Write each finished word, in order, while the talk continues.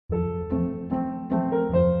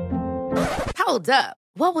Hold up.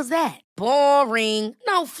 What was that? Boring.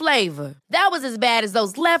 No flavor. That was as bad as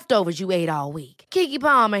those leftovers you ate all week. Keke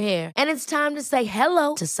Palmer here, and it's time to say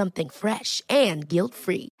hello to something fresh and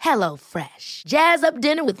guilt-free. Hello Fresh. Jazz up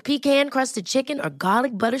dinner with pecan-crusted chicken or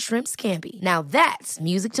garlic butter shrimp scampi. Now that's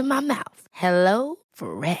music to my mouth. Hello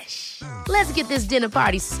Fresh. Let's get this dinner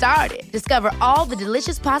party started. Discover all the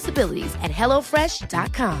delicious possibilities at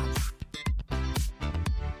hellofresh.com.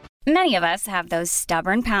 Many of us have those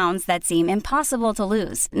stubborn pounds that seem impossible to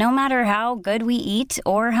lose, no matter how good we eat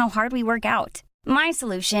or how hard we work out. My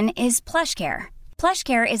solution is PlushCare.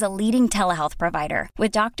 PlushCare is a leading telehealth provider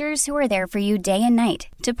with doctors who are there for you day and night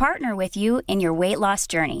to partner with you in your weight loss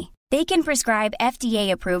journey. They can prescribe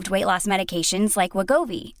FDA-approved weight loss medications like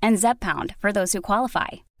Wegovy and Zepbound for those who qualify.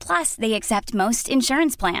 Plus, they accept most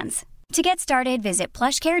insurance plans. To get started, visit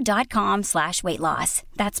plushcare.com/weightloss.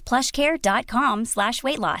 That's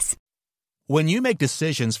plushcare.com/weightloss. When you make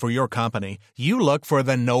decisions for your company, you look for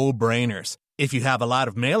the no-brainers. If you have a lot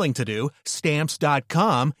of mailing to do,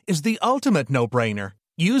 Stamps.com is the ultimate no-brainer.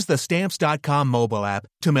 Use the Stamps.com mobile app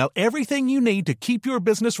to mail everything you need to keep your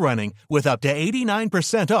business running with up to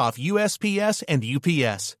 89% off USPS and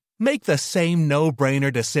UPS. Make the same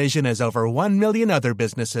no-brainer decision as over 1 million other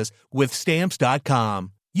businesses with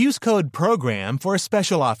Stamps.com. Use code PROGRAM for a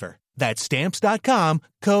special offer. That's Stamps.com,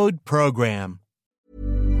 code PROGRAM.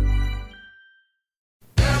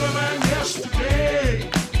 Better than yesterday.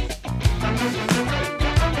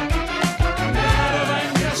 Better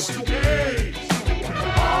than yesterday.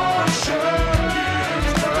 Oh, sure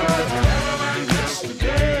is good. Better than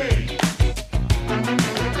yesterday.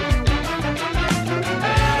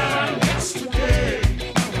 Better than yesterday.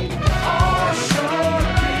 Oh, sure is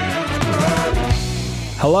good.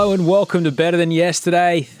 Hello and welcome to Better Than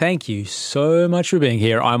Yesterday. Thank you so much for being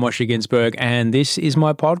here. I'm Osher Ginsberg and this is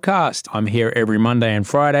my podcast. I'm here every Monday and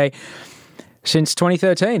Friday. Since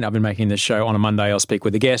 2013, I've been making this show. On a Monday, I'll speak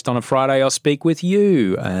with a guest. On a Friday, I'll speak with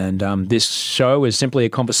you. And this show is simply a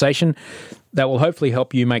conversation that will hopefully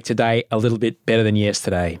help you make today a little bit better than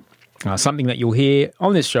yesterday. Something that you'll hear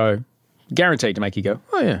on this show, guaranteed to make you go,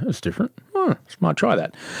 oh yeah, that's different. Oh, might try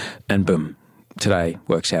that. And boom. Today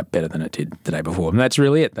works out better than it did the day before. And that's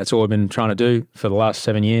really it. That's all I've been trying to do for the last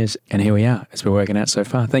 7 years. And here we are. It's been working out so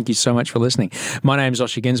far. Thank you so much for listening. My name's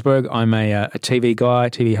Osher Ginsberg. I'm a TV guy,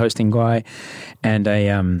 TV hosting guy, and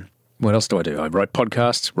what else do? I write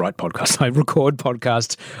podcasts, I record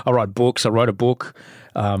podcasts, I write books. I wrote a book.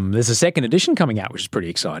 There's a second edition coming out, which is pretty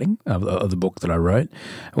exciting, of the book that I wrote.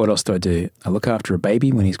 What else do? I look after a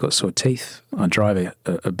baby when he's got sore teeth. I drive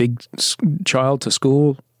a big child to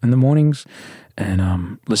school in the mornings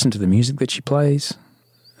and listen to the music that she plays,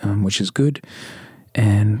 which is good.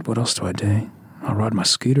 And what else do? I ride my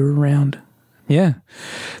scooter around. Yeah,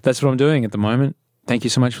 that's what I'm doing at the moment. Thank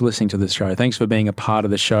you so much for listening to this show. Thanks for being a part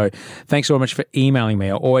of the show. Thanks so much for emailing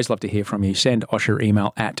me. I always love to hear from you. Send Osher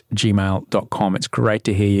email at gmail.com. It's great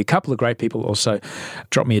to hear you. A couple of great people also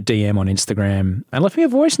dropped me a DM on Instagram and left me a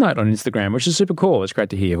voice note on Instagram, which is super cool. It's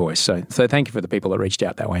great to hear your voice. So thank you for the people that reached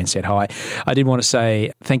out that way and said hi. I did want to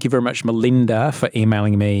say thank you very much, Melinda, for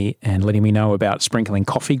emailing me and letting me know about sprinkling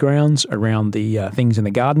coffee grounds around the things in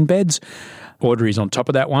the garden beds. Audrey's on top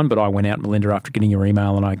of that one, but I went out, Melinda, after getting your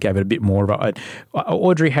email and I gave it a bit more of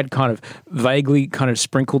Audrey had kind of vaguely kind of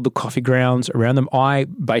sprinkled the coffee grounds around them. I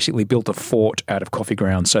basically built a fort out of coffee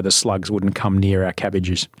grounds so the slugs wouldn't come near our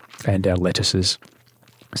cabbages and our lettuces.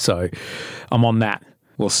 So I'm on that.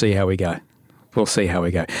 We'll see how we go. And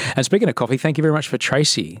speaking of coffee, thank you very much for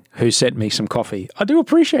Tracy, who sent me some coffee. I do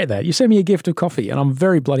appreciate that. You sent me a gift of coffee, and I'm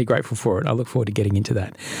very bloody grateful for it. I look forward to getting into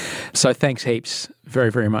that. So thanks heaps, very,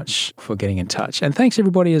 very much for getting in touch. And thanks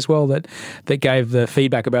everybody as well that gave the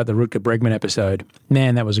feedback about the Rutger Bregman episode.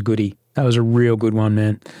 Man, that was a goodie. That was a real good one,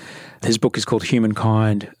 man. His book is called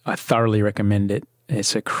Humankind. I thoroughly recommend it.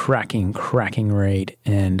 It's a cracking read.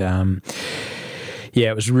 And yeah,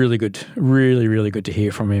 it was really good. Really, really good to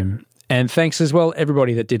hear from him. And thanks as well,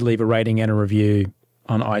 everybody that did leave a rating and a review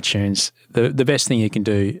on iTunes. The best thing you can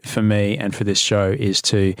do for me and for this show is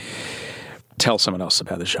to tell someone else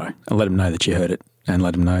about the show and let them know that you heard it and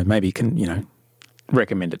let them know. Maybe you can,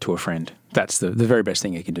 recommend it to a friend. That's the very best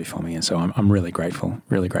thing you can do for me. And so I'm really grateful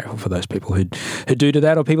for those people who do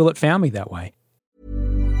that or people that found me that way.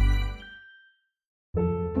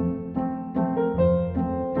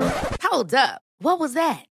 Hold up. What was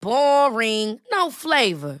that? Boring. No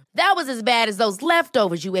flavor. That was as bad as those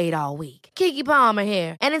leftovers you ate all week. Keke Palmer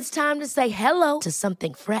here, and it's time to say hello to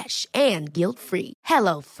something fresh and guilt-free.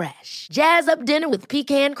 Hello Fresh. Jazz up dinner with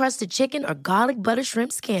pecan-crusted chicken or garlic butter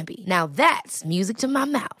shrimp scampi. Now that's music to my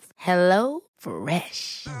mouth. Hello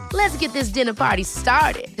Fresh. Let's get this dinner party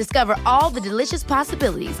started. Discover all the delicious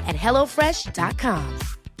possibilities at hellofresh.com.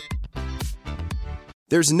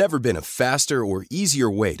 There's never been a faster or easier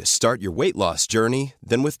way to start your weight loss journey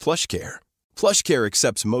than with PlushCare. PlushCare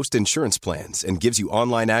accepts most insurance plans and gives you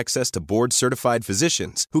online access to board-certified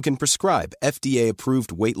physicians who can prescribe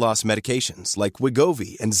FDA-approved weight loss medications like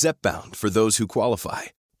Wegovy and Zepbound for those who qualify.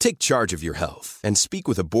 Take charge of your health and speak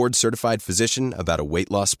with a board-certified physician about a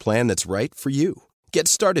weight loss plan that's right for you. Get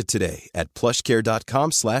started today at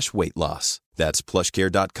plushcare.com/weight loss. That's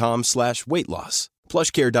plushcare.com/weight loss.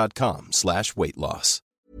 plushcare.com/weight loss.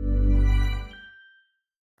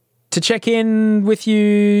 To check in with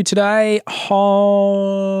you today, holy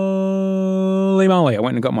moly, I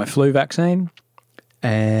went and got my flu vaccine,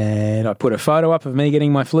 and I put a photo up of me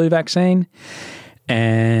getting my flu vaccine,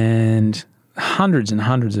 and hundreds and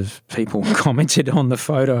hundreds of people commented on the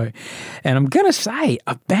photo. And I'm going to say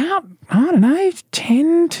about,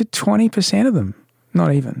 10 to 20% of them,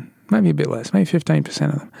 not even, maybe a bit less, maybe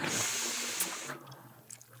 15% of them,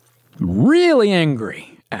 really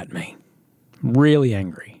angry at me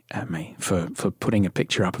for putting a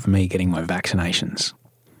picture up of me getting my vaccinations.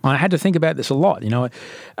 I had to think about this a lot. You know,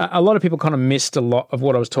 a lot of people kind of missed a lot of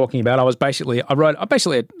what I was talking about. I'll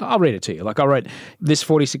read it to you. Like I wrote, this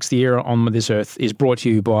 46th year on this earth is brought to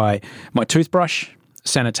you by my toothbrush,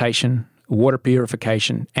 sanitation, water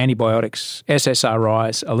purification, antibiotics,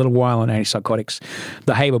 SSRIs, a little while on antipsychotics,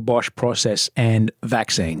 the Haber-Bosch process, and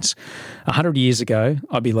vaccines. 100 years ago,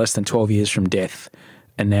 I'd be less than 12 years from death,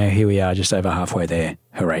 and now here we are just over halfway there.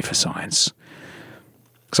 Hooray for science.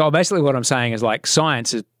 So basically what I'm saying is like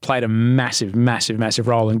science has played a massive, massive, massive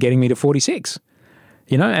role in getting me to 46,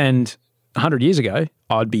 you know, and 100 years ago,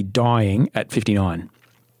 I'd be dying at 59.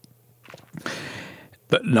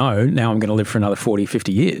 But no, now I'm going to live for another 40,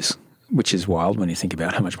 50 years. Which is wild when you think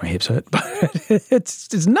about how much my hips hurt, but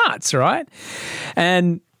it's nuts, right?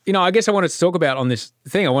 And, you know, I guess I wanted to talk about on this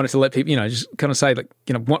thing, I wanted to let people, you know, just kind of say that,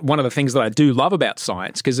 you know, one of the things that I do love about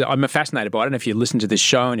science, because I'm fascinated by it, and if you listen to this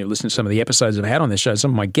show and you listen to some of the episodes I've had on this show,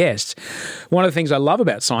 some of my guests, one of the things I love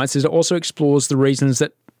about science is it also explores the reasons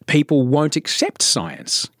that people won't accept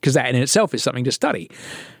science, because that in itself is something to study.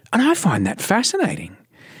 And I find that fascinating,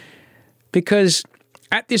 because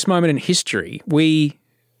at this moment in history, we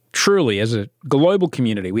truly, as a global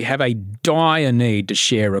community, we have a dire need to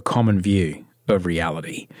share a common view of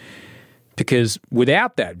reality. Because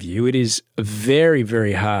without that view, it is very,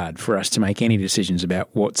 very hard for us to make any decisions about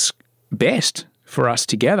what's best for us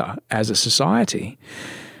together as a society.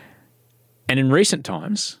 And in recent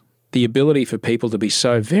times, the ability for people to be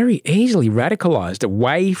so very easily radicalized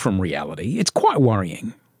away from reality, it's quite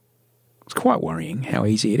worrying. It's quite worrying how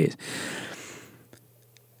easy it is.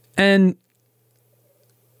 And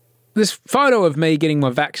this photo of me getting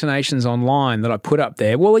my vaccinations online that I put up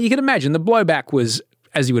there, well, you can imagine the blowback was,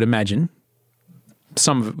 as you would imagine,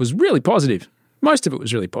 some of it was really positive. Most of it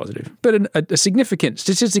was really positive. But a significant,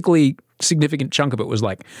 statistically significant chunk of it was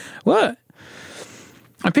like, what?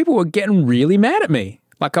 And people were getting really mad at me.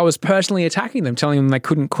 Like I was personally attacking them, telling them they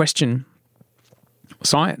couldn't question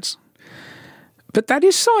science. But that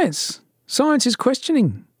is science. Science is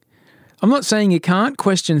questioning. I'm not saying you can't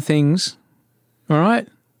question things, all right?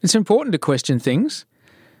 It's important to question things,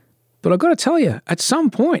 but I've got to tell you, at some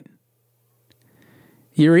point,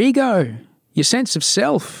 your ego, your sense of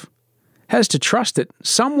self has to trust that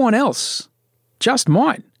someone else just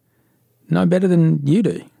might know better than you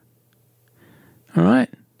do. All right?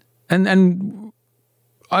 And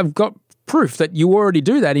I've got proof that you already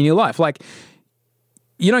do that in your life. Like,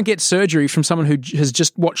 you don't get surgery from someone who has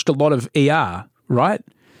just watched a lot of ER, right?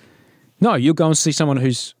 No, you'll go and see someone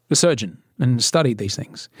who's a surgeon and studied these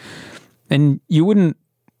things. And you wouldn't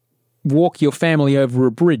walk your family over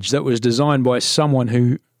a bridge that was designed by someone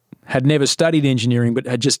who had never studied engineering but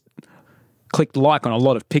had just clicked like on a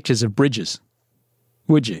lot of pictures of bridges,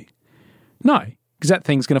 would you? No, because that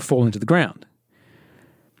thing's going to fall into the ground.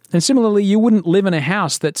 And similarly, you wouldn't live in a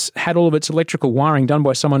house that's had all of its electrical wiring done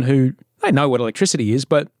by someone who, they know what electricity is,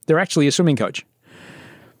 but they're actually a swimming coach.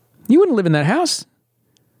 You wouldn't live in that house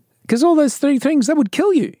because all those three things, that would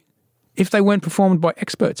kill you if they weren't performed by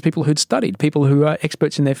experts, people who'd studied, people who are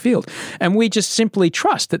experts in their field. And we just simply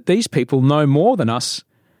trust that these people know more than us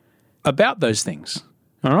about those things.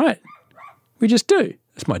 All right? We just do.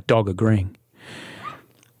 That's my dog agreeing.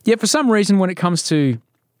 Yet for some reason, when it comes to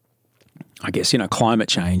I guess, climate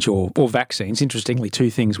change or vaccines, interestingly, two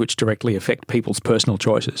things which directly affect people's personal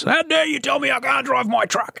choices. How dare you tell me I can't drive my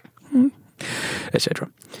truck, etc.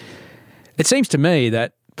 It seems to me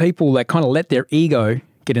that people that kind of let their ego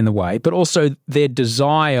get in the way, but also their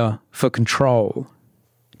desire for control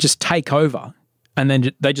just take over, and then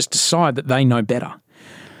they just decide that they know better.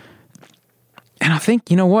 And I think,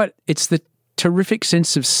 you know what? It's the terrific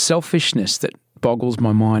sense of selfishness that boggles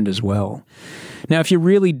my mind as well. Now, if you're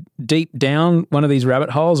really deep down one of these rabbit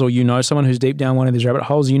holes, or someone who's deep down one of these rabbit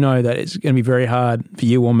holes, you know that it's going to be very hard for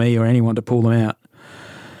you or me or anyone to pull them out.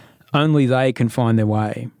 Only they can find their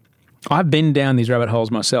way. I've been down these rabbit holes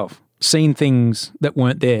myself, seen things that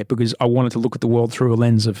weren't there because I wanted to look at the world through a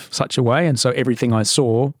lens of such a way, and so everything I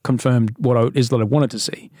saw confirmed what it is that I wanted to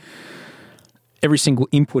see. Every single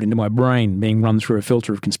input into my brain being run through a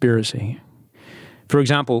filter of conspiracy. For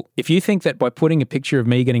example, if you think that by putting a picture of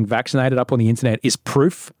me getting vaccinated up on the internet is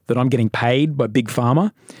proof that I'm getting paid by Big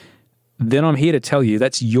Pharma, then I'm here to tell you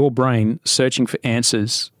that's your brain searching for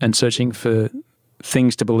answers and searching for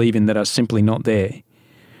things to believe in that are simply not there.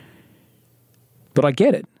 But I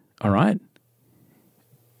get it, all right?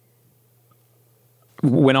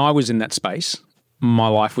 When I was in that space, my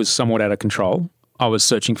life was somewhat out of control. I was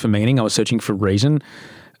searching for meaning. I was searching for reason.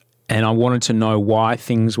 And I wanted to know why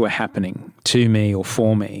things were happening to me or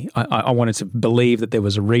for me. I wanted to believe that there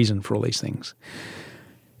was a reason for all these things.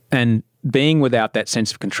 And being without that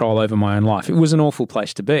sense of control over my own life, it was an awful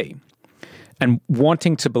place to be. And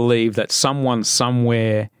wanting to believe that someone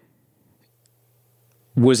somewhere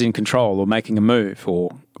was in control or making a move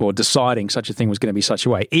or deciding such a thing was going to be such a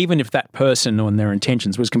way, even if that person and their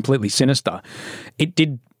intentions was completely sinister, it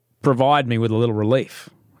did provide me with a little relief,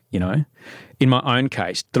 in my own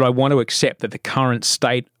case, that I want to accept that the current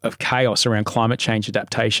state of chaos around climate change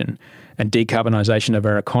adaptation and decarbonisation of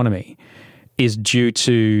our economy is due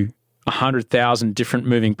to 100,000 different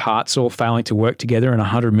moving parts all failing to work together in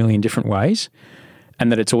 100 million different ways,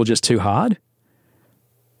 and that it's all just too hard,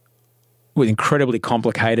 with incredibly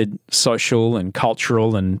complicated social and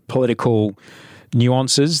cultural and political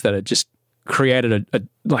nuances that have just created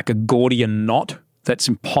a Gordian knot that's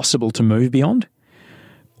impossible to move beyond?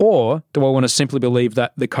 Or do I want to simply believe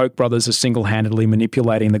that the Koch brothers are single-handedly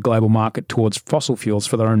manipulating the global market towards fossil fuels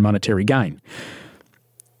for their own monetary gain?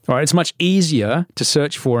 All right, it's much easier to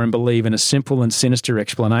search for and believe in a simple and sinister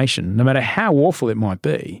explanation, no matter how awful it might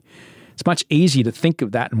be. It's much easier to think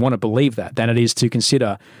of that and want to believe that than it is to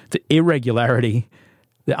consider the irregularity,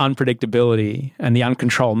 the unpredictability, and the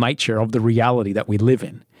uncontrolled nature of the reality that we live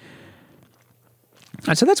in.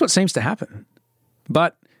 And so that's what seems to happen.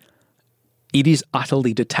 But it is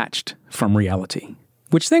utterly detached from reality,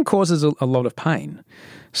 which then causes a lot of pain.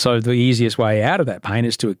 So the easiest way out of that pain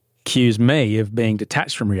is to accuse me of being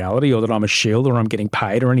detached from reality, or that I'm a shield, or I'm getting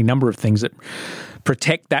paid, or any number of things that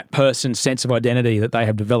protect that person's sense of identity that they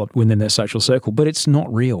have developed within their social circle. But it's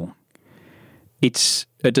not real. It's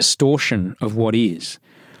a distortion of what is.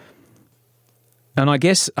 And I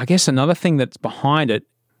guess another thing that's behind it,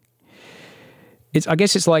 it's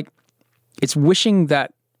wishing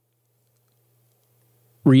that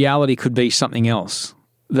reality could be something else,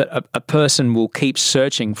 that a person will keep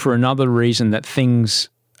searching for another reason that things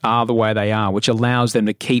are the way they are, which allows them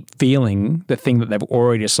to keep feeling the thing that they've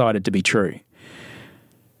already decided to be true.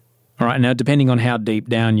 All right, now depending on how deep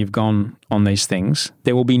down you've gone on these things,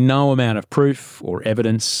 there will be no amount of proof or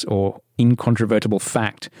evidence or incontrovertible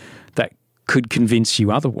fact that could convince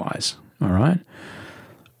you otherwise, all right?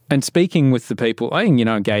 And speaking with the people, I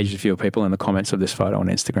engaged a few people in the comments of this photo on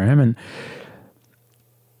Instagram, and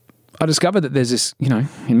I discovered that there's this, in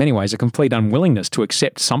many ways, a complete unwillingness to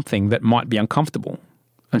accept something that might be uncomfortable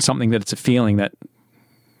and something that it's a feeling that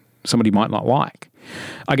somebody might not like.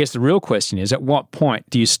 I guess the real question is, at what point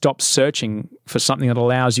do you stop searching for something that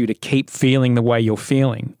allows you to keep feeling the way you're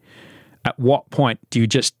feeling? At what point do you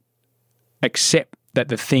just accept that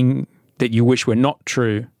the thing that you wish were not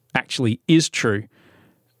true actually is true,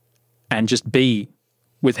 and just be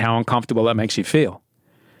with how uncomfortable that makes you feel?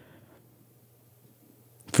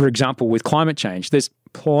 For example, with climate change, there's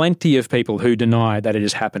plenty of people who deny that it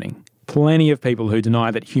is happening. Plenty of people who deny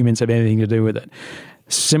that humans have anything to do with it.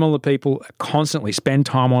 Similar people constantly spend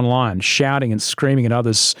time online shouting and screaming at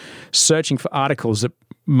others, searching for articles that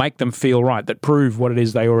make them feel right, that prove what it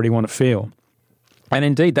is they already want to feel. And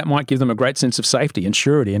indeed, that might give them a great sense of safety and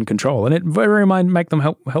surety and control, and it very might make them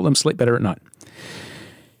help them sleep better at night.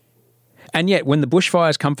 And yet, when the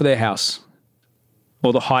bushfires come for their house,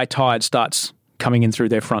 or the high tide starts coming in through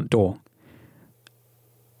their front door,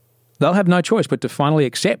 they'll have no choice but to finally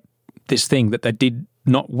accept this thing that they did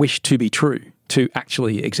not wish to be true, to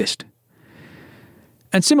actually exist.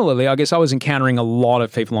 And similarly, I guess I was encountering a lot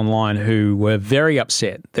of people online who were very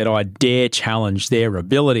upset that I dare challenge their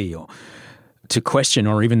ability or to question,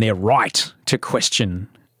 or even their right to question,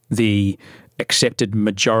 the accepted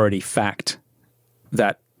majority fact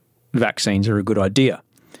that vaccines are a good idea.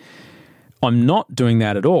 I'm not doing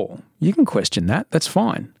that at all. You can question that. That's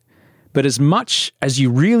fine. But as much as you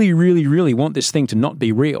really, really, really want this thing to not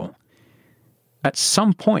be real, at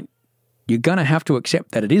some point, you're going to have to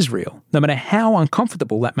accept that it is real, no matter how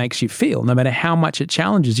uncomfortable that makes you feel, no matter how much it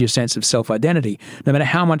challenges your sense of self-identity, no matter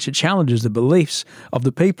how much it challenges the beliefs of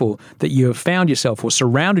the people that you have found yourself or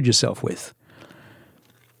surrounded yourself with.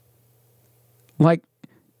 Like,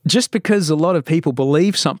 just because a lot of people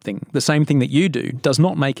believe something, the same thing that you do, does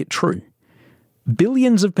not make it true.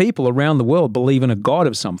 Billions of people around the world believe in a God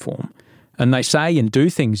of some form, and they say and do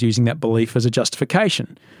things using that belief as a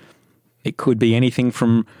justification. It could be anything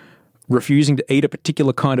from refusing to eat a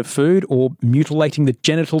particular kind of food or mutilating the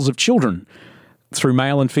genitals of children through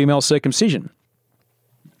male and female circumcision,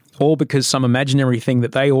 all because some imaginary thing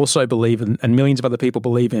that they also believe in and millions of other people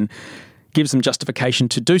believe in gives them justification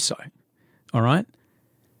to do so. All right?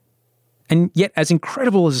 And yet, as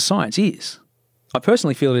incredible as the science is, I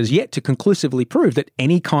personally feel it is yet to conclusively prove that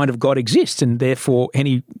any kind of God exists, and therefore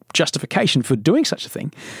any justification for doing such a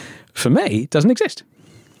thing, for me, doesn't exist.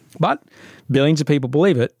 But billions of people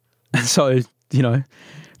believe it, and so,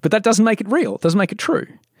 but that doesn't make it real, it doesn't make it true.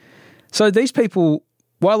 So these people,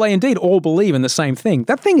 while they indeed all believe in the same thing,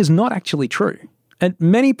 that thing is not actually true. And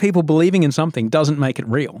many people believing in something doesn't make it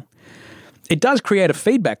real. It does create a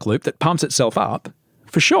feedback loop that pumps itself up,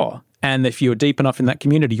 for sure. And if you're deep enough in that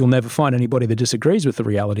community, you'll never find anybody that disagrees with the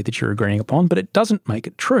reality that you're agreeing upon, but it doesn't make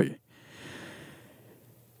it true.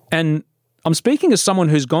 And I'm speaking as someone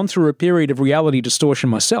who's gone through a period of reality distortion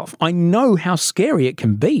myself. I know how scary it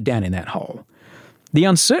can be down in that hole. The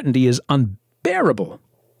uncertainty is unbearable.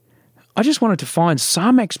 I just wanted to find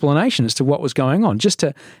some explanation as to what was going on, just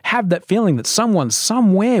to have that feeling that someone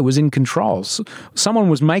somewhere was in control. Someone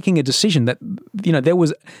was making a decision that, there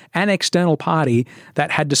was an external party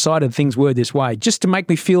that had decided things were this way, just to make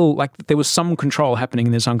me feel like there was some control happening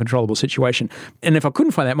in this uncontrollable situation. And if I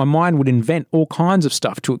couldn't find that, my mind would invent all kinds of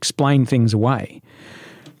stuff to explain things away.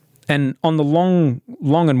 And on the long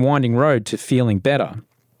and winding road to feeling better,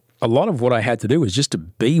 a lot of what I had to do was just to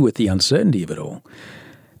be with the uncertainty of it all.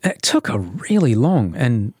 It took a really long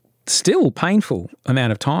and still painful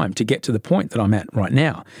amount of time to get to the point that I'm at right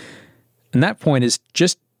now. And that point is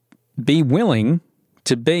just be willing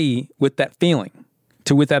to be with that feeling,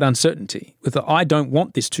 with that uncertainty, with the I don't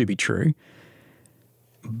want this to be true,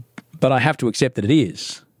 but I have to accept that it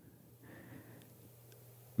is.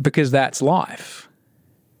 Because that's life.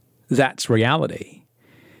 That's reality.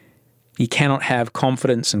 You cannot have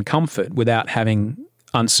confidence and comfort without having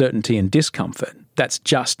uncertainty and discomfort. That's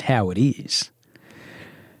just how it is.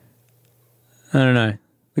 I don't know.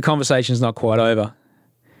 The conversation's not quite over.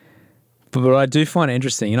 But I do find it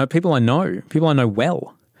interesting. People I know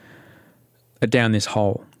well are down this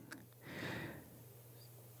hole.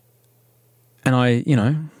 And I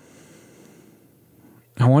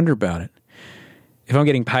wonder about it. If I'm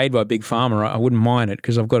getting paid by Big Pharma, I wouldn't mind it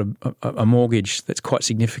because I've got a mortgage that's quite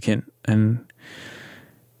significant and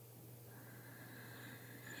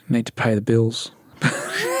need to pay the bills.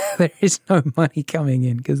 There is no money coming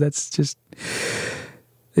in because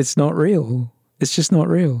it's not real. It's just not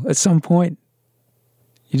real. At some point,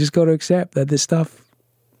 you just got to accept that this stuff,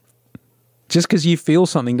 just because you feel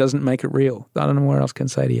something doesn't make it real. I don't know what else I can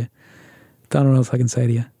say to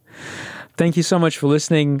you. Thank you so much for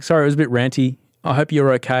listening. Sorry, it was a bit ranty. I hope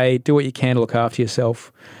you're okay. Do what you can to look after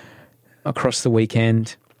yourself across the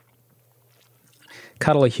weekend.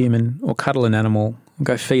 Cuddle a human or cuddle an animal.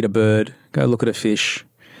 Go feed a bird. Go look at a fish.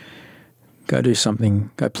 Go do something.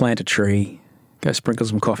 Go plant a tree. Go sprinkle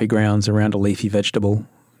some coffee grounds around a leafy vegetable.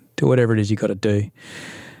 Do whatever it is you got to do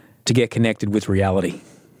to get connected with reality.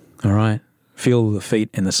 All right? Feel the feet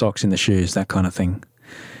and the socks in the shoes, that kind of thing.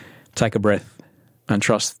 Take a breath and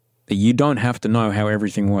trust that you don't have to know how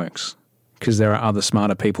everything works because there are other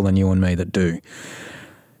smarter people than you and me that do.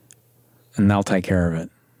 And they'll take care of it.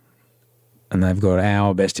 And they've got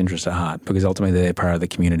our best interest at heart because ultimately they're part of the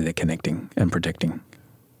community they're connecting and protecting.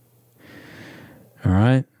 All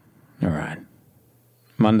right? All right.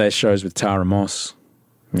 Monday's show's with Tara Moss.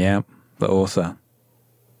 Yeah, the author.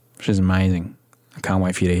 She's amazing. I can't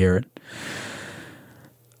wait for you to hear it.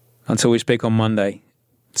 Until we speak on Monday,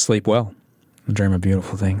 sleep well and dream of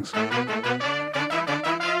beautiful things.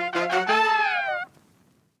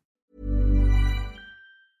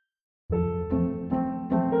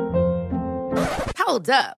 Hold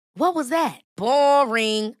up. What was that?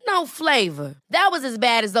 Boring. No flavor. That was as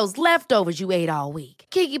bad as those leftovers you ate all week.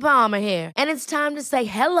 Keke Palmer here, and it's time to say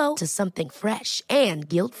hello to something fresh and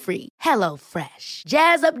guilt-free. Hello Fresh.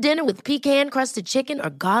 Jazz up dinner with pecan-crusted chicken or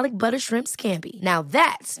garlic butter shrimp scampi. Now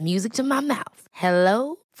that's music to my mouth.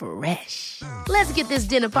 Hello Fresh. Let's get this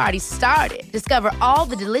dinner party started. Discover all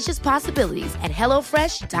the delicious possibilities at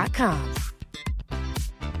hellofresh.com.